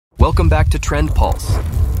Welcome back to Trend Pulse.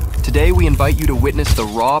 Today we invite you to witness the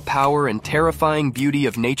raw power and terrifying beauty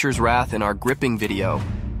of nature's wrath in our gripping video,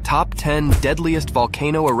 Top 10 Deadliest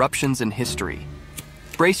Volcano Eruptions in History.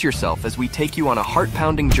 Brace yourself as we take you on a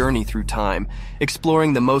heart-pounding journey through time,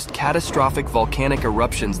 exploring the most catastrophic volcanic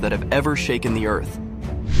eruptions that have ever shaken the Earth.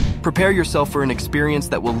 Prepare yourself for an experience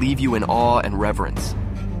that will leave you in awe and reverence.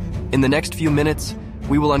 In the next few minutes,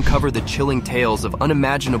 we will uncover the chilling tales of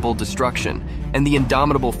unimaginable destruction and the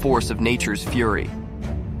indomitable force of nature's fury.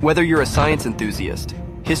 Whether you're a science enthusiast,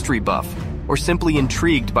 history buff, or simply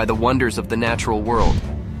intrigued by the wonders of the natural world,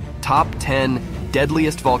 Top 10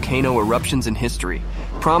 Deadliest Volcano Eruptions in History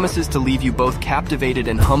promises to leave you both captivated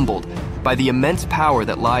and humbled by the immense power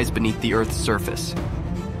that lies beneath the Earth's surface.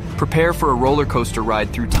 Prepare for a roller coaster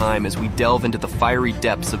ride through time as we delve into the fiery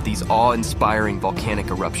depths of these awe-inspiring volcanic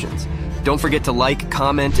eruptions. Don't forget to like,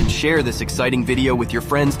 comment, and share this exciting video with your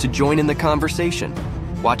friends to join in the conversation.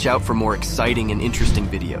 Watch out for more exciting and interesting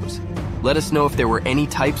videos. Let us know if there were any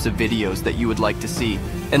types of videos that you would like to see,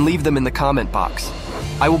 and leave them in the comment box.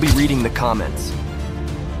 I will be reading the comments.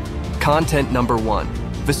 Content number 1.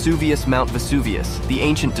 Mount Vesuvius, the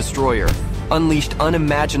ancient destroyer, unleashed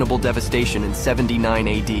unimaginable devastation in 79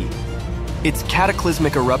 AD. Its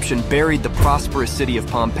cataclysmic eruption buried the prosperous city of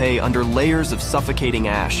Pompeii under layers of suffocating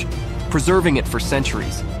ash, preserving it for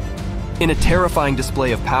centuries. In a terrifying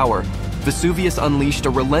display of power, Vesuvius unleashed a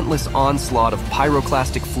relentless onslaught of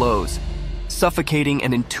pyroclastic flows, suffocating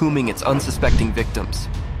and entombing its unsuspecting victims.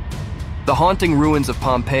 The haunting ruins of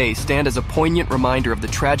Pompeii stand as a poignant reminder of the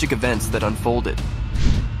tragic events that unfolded.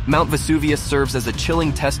 Mount Vesuvius serves as a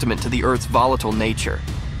chilling testament to the Earth's volatile nature,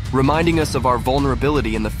 reminding us of our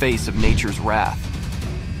vulnerability in the face of nature's wrath.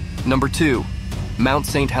 Number 2. Mount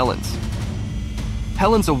St. Helens.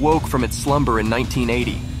 Helens awoke from its slumber in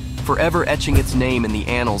 1980, forever etching its name in the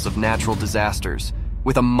annals of natural disasters.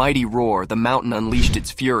 With a mighty roar, the mountain unleashed its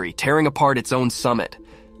fury, tearing apart its own summit.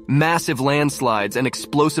 Massive landslides and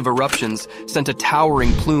explosive eruptions sent a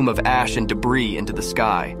towering plume of ash and debris into the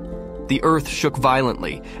sky. The earth shook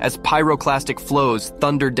violently as pyroclastic flows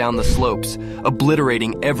thundered down the slopes,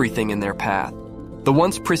 obliterating everything in their path. The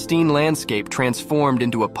once pristine landscape transformed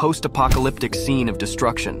into a post-apocalyptic scene of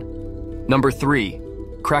destruction. Number 3.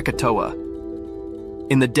 Krakatoa.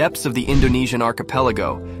 In the depths of the Indonesian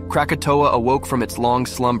archipelago, Krakatoa awoke from its long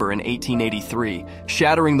slumber in 1883,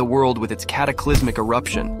 shattering the world with its cataclysmic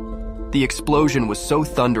eruption. The explosion was so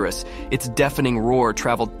thunderous, its deafening roar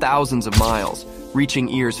traveled thousands of miles, reaching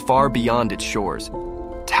ears far beyond its shores.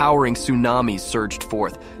 Towering tsunamis surged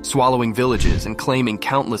forth, swallowing villages and claiming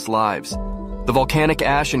countless lives. The volcanic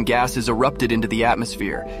ash and gases erupted into the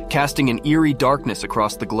atmosphere, casting an eerie darkness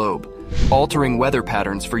across the globe, altering weather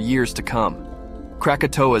patterns for years to come.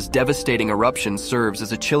 Krakatoa's devastating eruption serves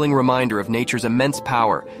as a chilling reminder of nature's immense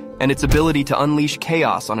power and its ability to unleash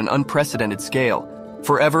chaos on an unprecedented scale,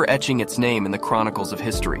 forever etching its name in the chronicles of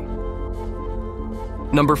history.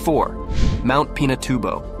 Number 4. Mount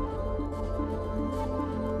Pinatubo.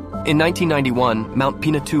 In 1991, Mount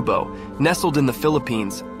Pinatubo, nestled in the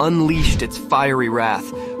Philippines, unleashed its fiery wrath,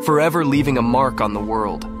 forever leaving a mark on the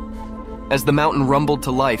world. As the mountain rumbled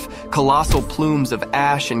to life, colossal plumes of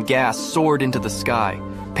ash and gas soared into the sky,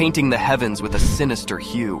 painting the heavens with a sinister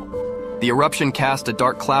hue. The eruption cast a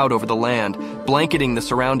dark cloud over the land, blanketing the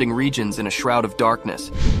surrounding regions in a shroud of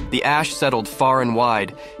darkness. The ash settled far and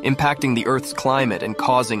wide, impacting the Earth's climate and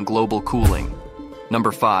causing global cooling.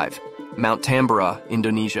 Number 5. Mount Tambora,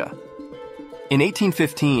 Indonesia. In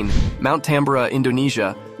 1815, Mount Tambora,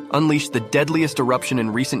 Indonesia, unleashed the deadliest eruption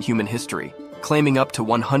in recent human history, claiming up to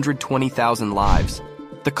 120,000 lives.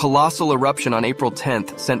 The colossal eruption on April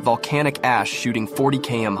 10th sent volcanic ash shooting 40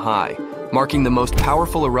 km high, marking the most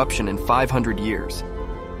powerful eruption in 500 years.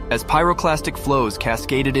 As pyroclastic flows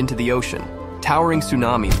cascaded into the ocean, towering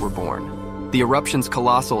tsunamis were born. The eruption's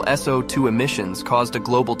colossal SO2 emissions caused a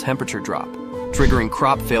global temperature drop, triggering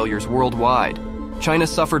crop failures worldwide. China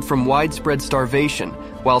suffered from widespread starvation,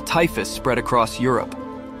 while typhus spread across Europe.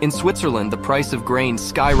 In Switzerland, the price of grain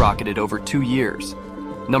skyrocketed over 2 years.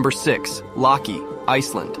 Number 6. Laki,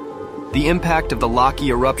 Iceland. The impact of the Laki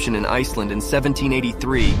eruption in Iceland in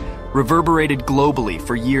 1783 reverberated globally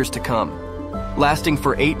for years to come. Lasting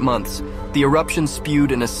for 8 months, the eruption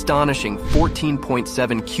spewed an astonishing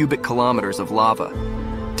 14.7 cubic kilometers of lava.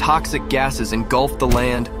 Toxic gases engulfed the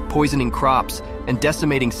land, poisoning crops, and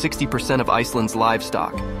decimating 60% of Iceland's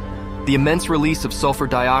livestock. The immense release of sulfur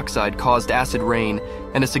dioxide caused acid rain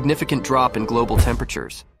and a significant drop in global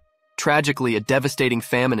temperatures. Tragically, a devastating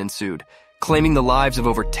famine ensued, claiming the lives of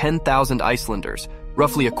over 10,000 Icelanders,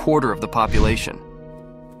 roughly a quarter of the population.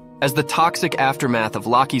 As the toxic aftermath of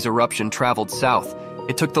Laki's eruption traveled south,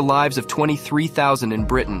 It took the lives of 23,000 in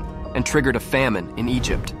Britain and triggered a famine in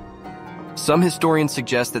Egypt. Some historians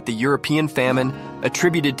suggest that the European famine,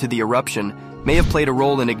 attributed to the eruption, may have played a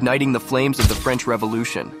role in igniting the flames of the French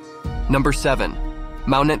Revolution. Number 7.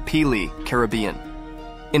 Mount Pinatubo, Caribbean.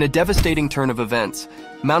 In a devastating turn of events,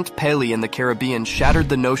 Mount Pinatubo in the Caribbean shattered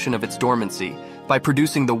the notion of its dormancy by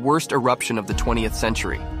producing the worst eruption of the 20th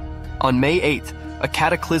century. On May 8th, a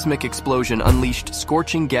cataclysmic explosion unleashed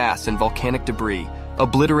scorching gas and volcanic debris,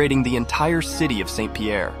 obliterating the entire city of St.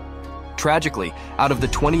 Pierre. Tragically, out of the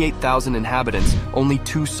 28,000 inhabitants, only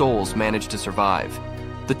 2 souls managed to survive.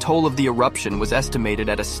 The toll of the eruption was estimated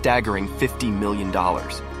at a staggering $50 million.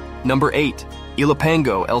 Number 8.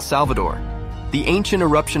 Ilopango, El Salvador. The ancient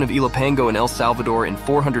eruption of Ilopango in El Salvador in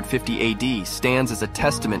 450 AD stands as a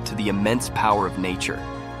testament to the immense power of nature.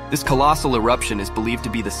 This colossal eruption is believed to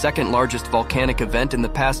be the second largest volcanic event in the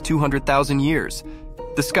past 200,000 years.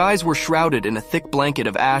 The skies were shrouded in a thick blanket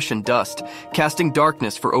of ash and dust, casting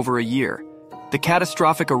darkness for over a year. The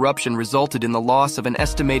catastrophic eruption resulted in the loss of an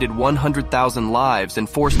estimated 100,000 lives and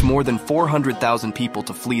forced more than 400,000 people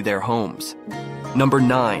to flee their homes. Number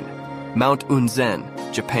 9. Mount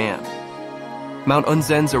Unzen, Japan. Mount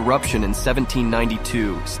Unzen's eruption in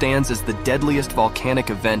 1792 stands as the deadliest volcanic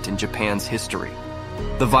event in Japan's history.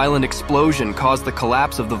 The violent explosion caused the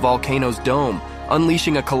collapse of the volcano's dome,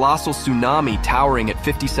 unleashing a colossal tsunami towering at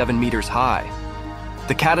 57 meters high.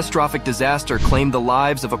 The catastrophic disaster claimed the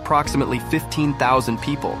lives of approximately 15,000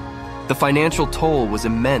 people. The financial toll was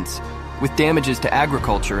immense, with damages to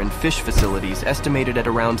agriculture and fish facilities estimated at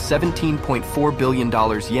around $17.4 billion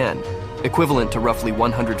yen, equivalent to roughly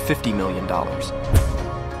 $150 million.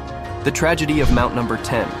 The tragedy of Mount Number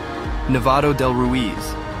 10, Nevado del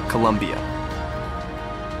Ruiz, Colombia.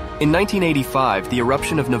 In 1985, the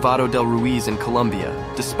eruption of Nevado del Ruiz in Colombia,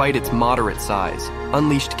 despite its moderate size,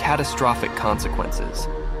 unleashed catastrophic consequences.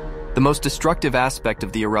 The most destructive aspect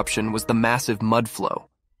of the eruption was the massive mud flow,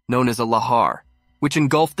 known as a lahar, which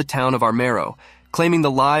engulfed the town of Armero, claiming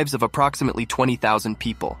the lives of approximately 20,000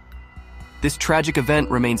 people. This tragic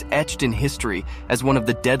event remains etched in history as one of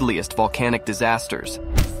the deadliest volcanic disasters.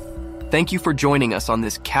 Thank you for joining us on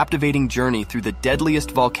this captivating journey through the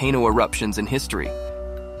deadliest volcano eruptions in history.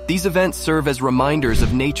 These events serve as reminders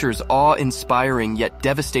of nature's awe-inspiring yet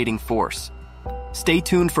devastating force. Stay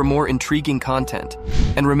tuned for more intriguing content,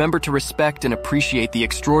 and remember to respect and appreciate the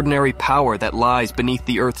extraordinary power that lies beneath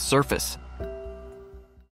the Earth's surface.